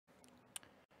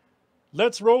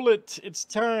Let's roll it. It's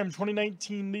time.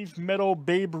 2019 Leaf Metal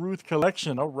Babe Ruth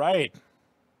collection. All right.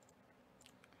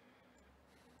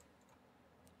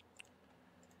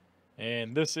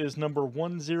 And this is number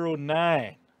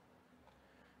 109.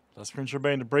 Let's finish our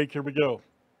band to break. Here we go.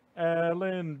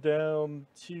 Allen down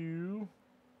to.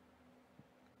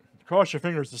 Cross your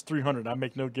fingers, it's 300. I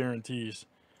make no guarantees.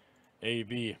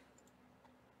 AV.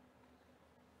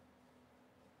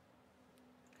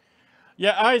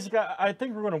 Yeah, Isaac, I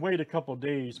think we're going to wait a couple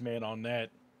days, man, on that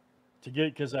to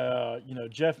get, because,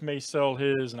 Jeff may sell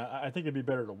his, and I think it'd be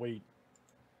better to wait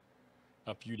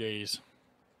a few days.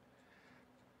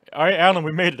 All right, Alan,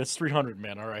 we made it. It's 300,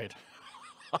 man. All right.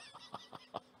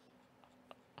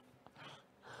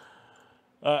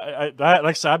 Like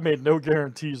I said, I've made no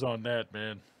guarantees on that,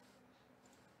 man.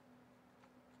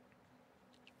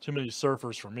 Too many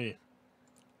surfers for me.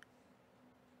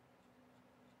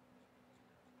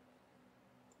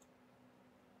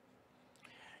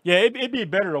 Yeah, it'd be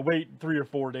better to wait 3 or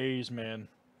 4 days, man,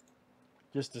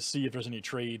 just to see if there's any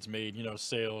trades made,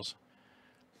 sales.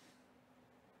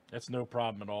 That's no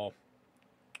problem at all.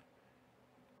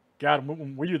 God,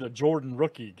 when we do the Jordan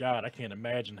rookie, God, I can't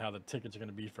imagine how the tickets are going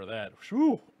to be for that.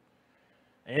 Whew.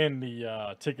 And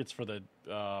the tickets for the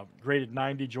graded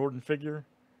 90 Jordan figure.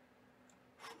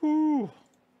 Whew.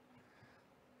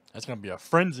 That's going to be a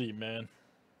frenzy, man.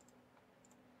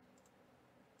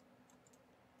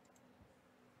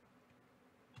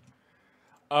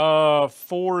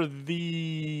 For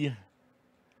the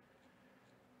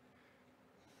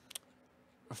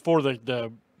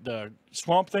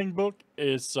Swamp Thing book,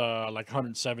 it's like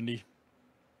 170.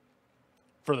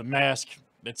 For the mask,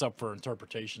 it's up for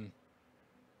interpretation.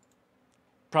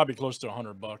 Probably close to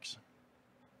 $100.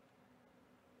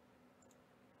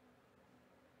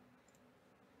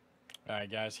 All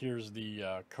right, guys. Here's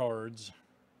the cards.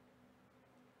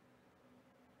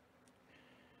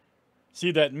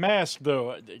 See that mask,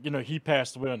 though. He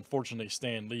passed away, unfortunately,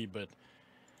 Stan Lee. But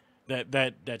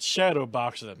that shadow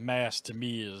box of that mask to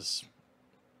me is.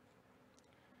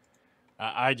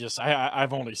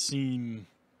 I've only seen.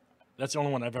 That's the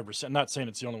only one I've ever seen. I'm not saying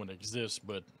it's the only one that exists,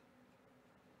 but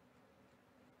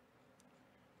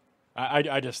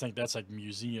I just think that's like a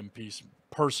museum piece,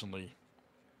 personally,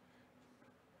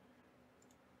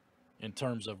 in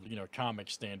terms of comic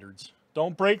standards.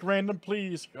 Don't break random,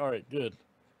 please. All right, good.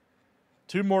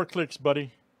 2 more clicks,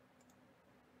 buddy.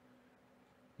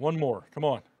 1 more. Come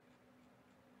on.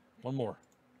 1 more.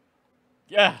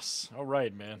 Yes. All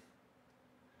right, man.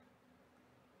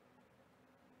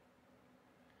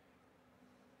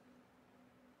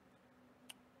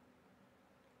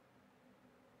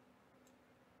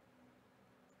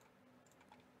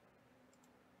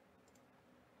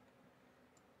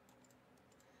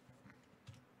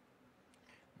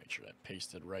 Make sure that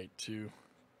pasted right, too.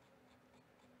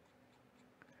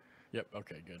 Yep,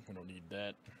 okay, good. We don't need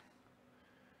that.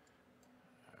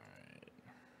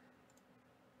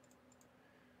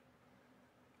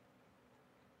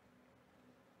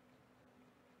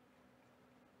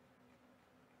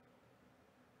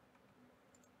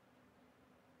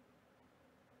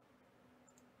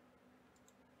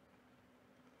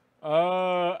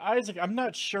 Isaac, I'm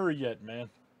not sure yet, man.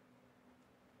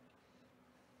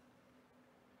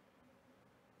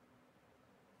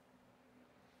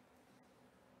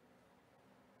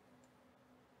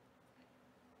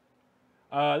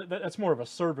 That's more of a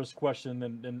service question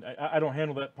than I don't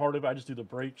handle that part of it. I just do the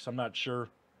breaks. I'm not sure.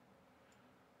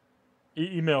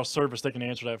 Email service, they can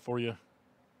answer that for you.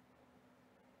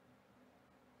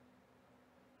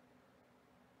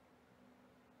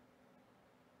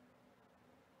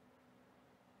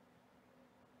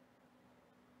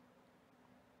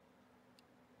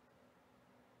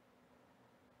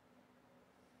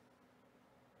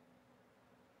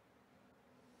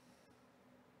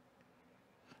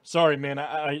 Sorry, man.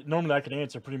 I normally I can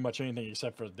answer pretty much anything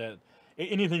except for that.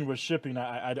 Anything with shipping,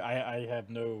 I have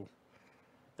no.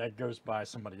 That goes by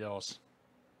somebody else.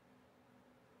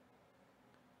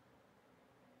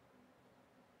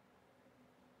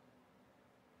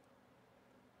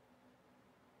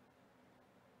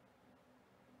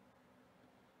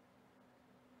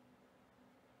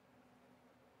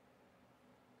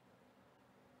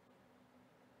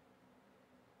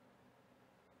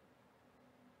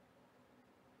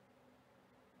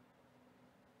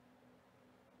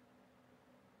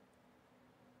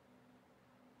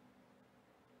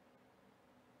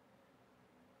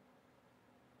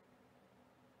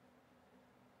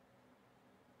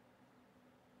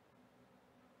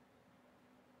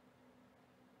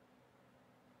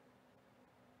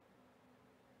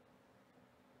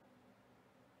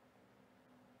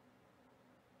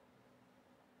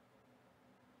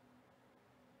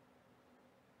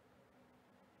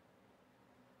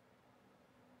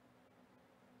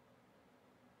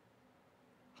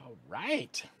 All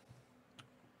right.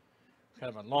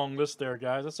 Kind of a long list there,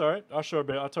 guys. That's all right. I'll tell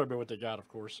everybody what they got, of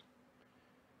course.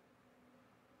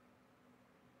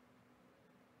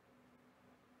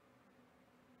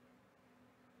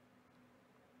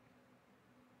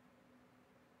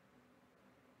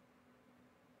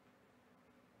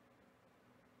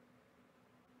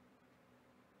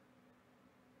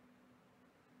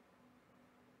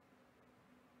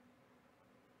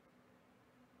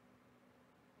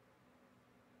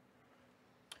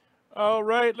 All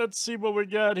right, let's see what we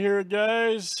got here,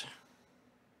 guys.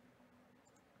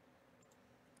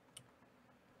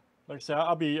 Like I said,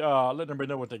 I'll be letting everybody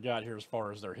know what they got here as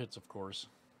far as their hits, of course.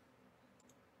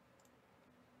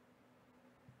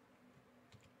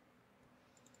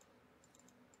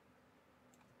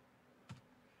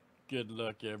 Good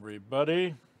luck,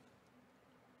 everybody.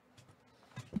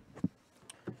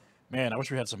 Man, I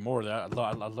wish we had some more of that.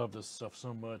 I love this stuff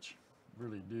so much.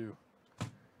 Really do.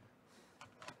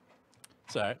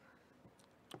 It's all right.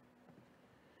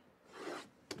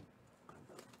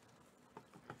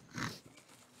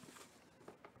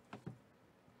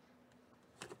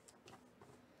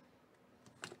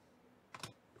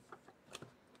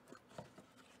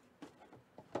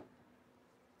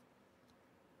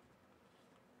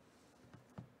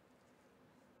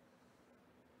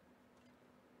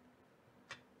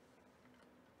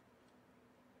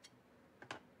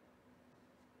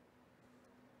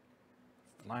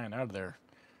 Flying out of there.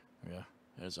 Yeah,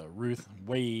 there's a Ruth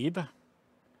Wave.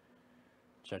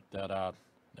 Check that out.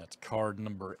 That's card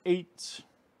number 8.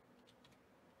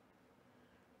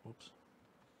 Whoops.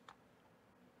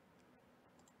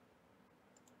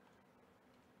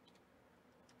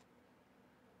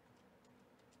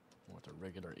 With a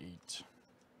regular 8.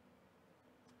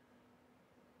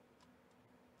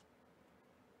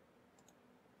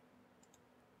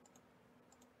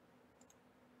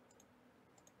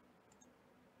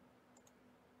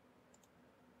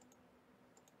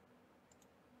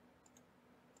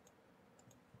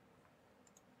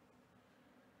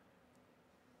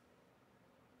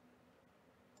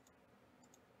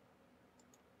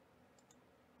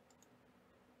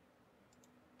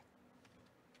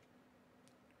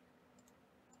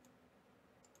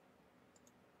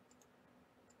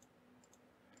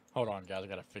 Hold on, guys. I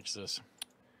gotta fix this.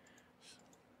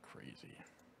 Crazy.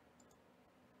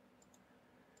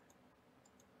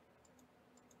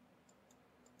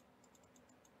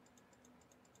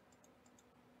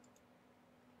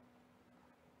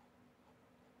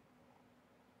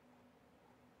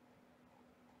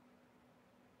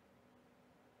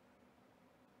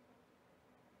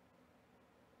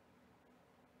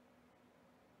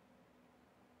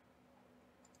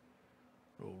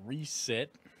 We'll reset.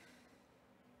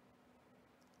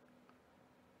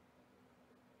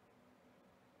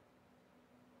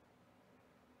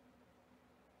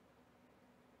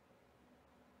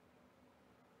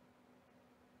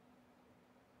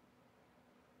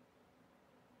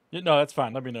 Yeah, no, that's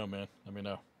fine. Let me know, man. Let me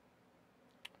know.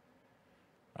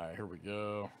 All right, here we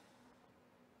go.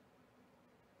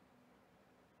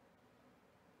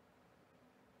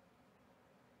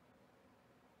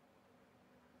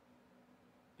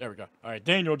 There we go. All right,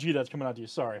 Daniel G, that's coming out to you.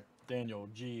 Sorry, Daniel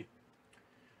G.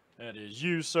 That is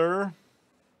you, sir.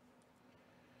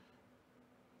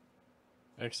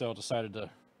 XL decided to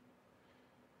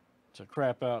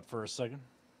crap out for a second.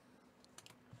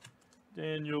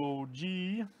 Daniel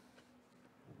G.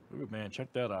 Ooh, man,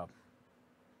 check that out.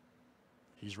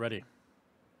 He's ready.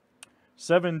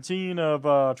 17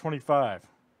 of 25.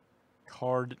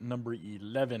 Card number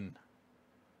 11.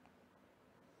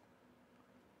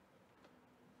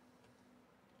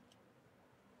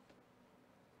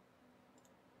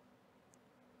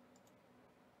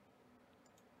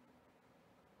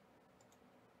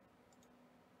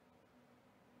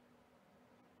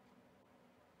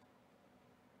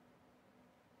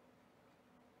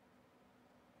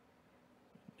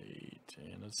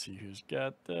 And let's see who's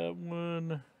got that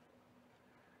one.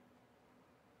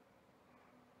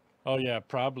 Oh, yeah,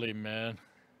 probably, man.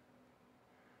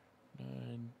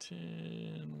 9,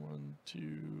 10, 1, 2.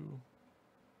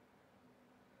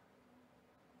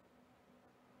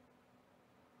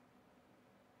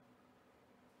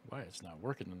 Why it's not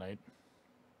working tonight?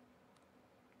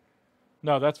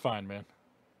 No, that's fine, man.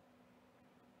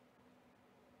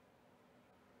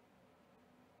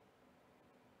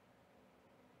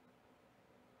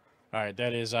 All right,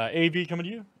 that is AV coming to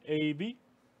you. AV.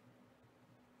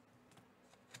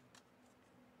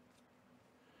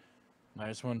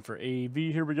 Nice one for AV.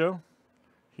 Here we go.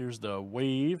 Here's the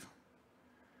wave.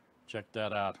 Check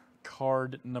that out.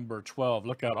 Card number 12.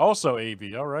 Look out. Also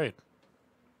AV. All right.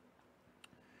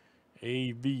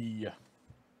 AV.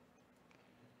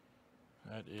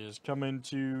 That is coming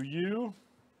to you.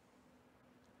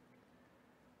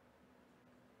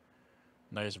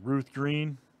 Nice Ruth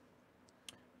green.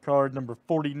 Card number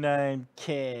 49,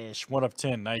 cash. 1 of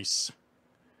 10. Nice.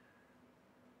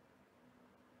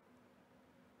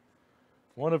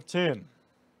 1 of 10.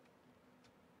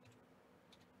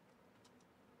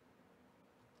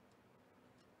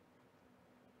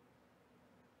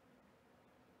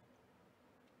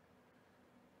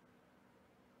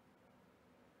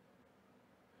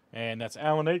 And that's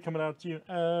Alan A coming out to you.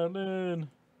 Alan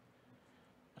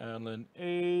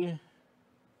A.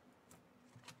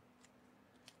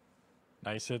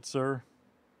 Nice hit, sir.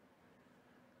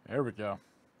 There we go.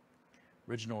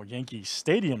 Original Yankee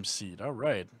Stadium seat. All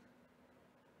right.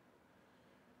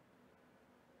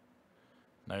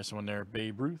 Nice one there,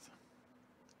 Babe Ruth.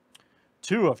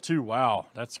 2 of 2. Wow,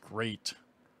 that's great.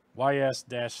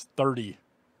 YS-30.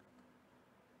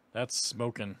 That's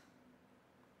smoking.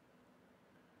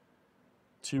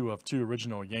 2 of 2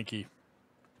 original Yankee.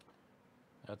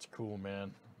 That's cool,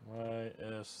 man.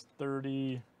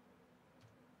 YS-30.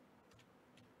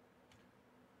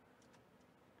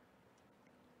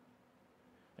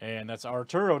 And that's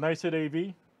Arturo. Nice hit,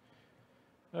 AV.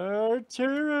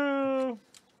 Arturo.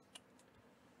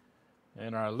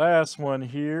 And our last one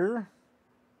here.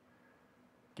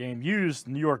 Game used,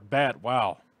 New York Bat.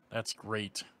 Wow, that's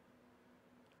great.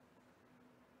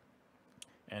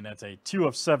 And that's a 2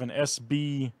 of 7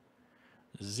 SB01.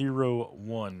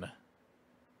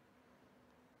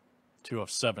 2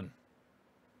 of 7.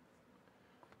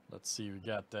 Let's see, we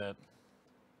got that.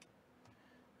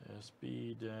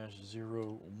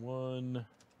 SB-01.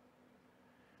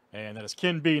 And that is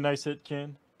Ken B. Nice hit,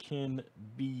 Ken. Ken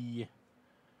B.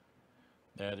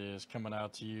 That is coming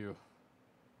out to you.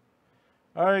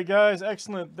 All right, guys.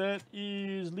 Excellent. That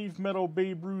is Leaf Metal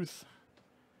Babe Ruth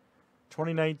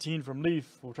 2019 from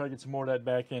Leaf. We'll try to get some more of that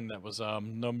back in. That was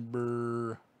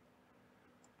number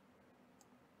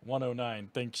 109.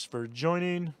 Thanks for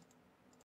joining.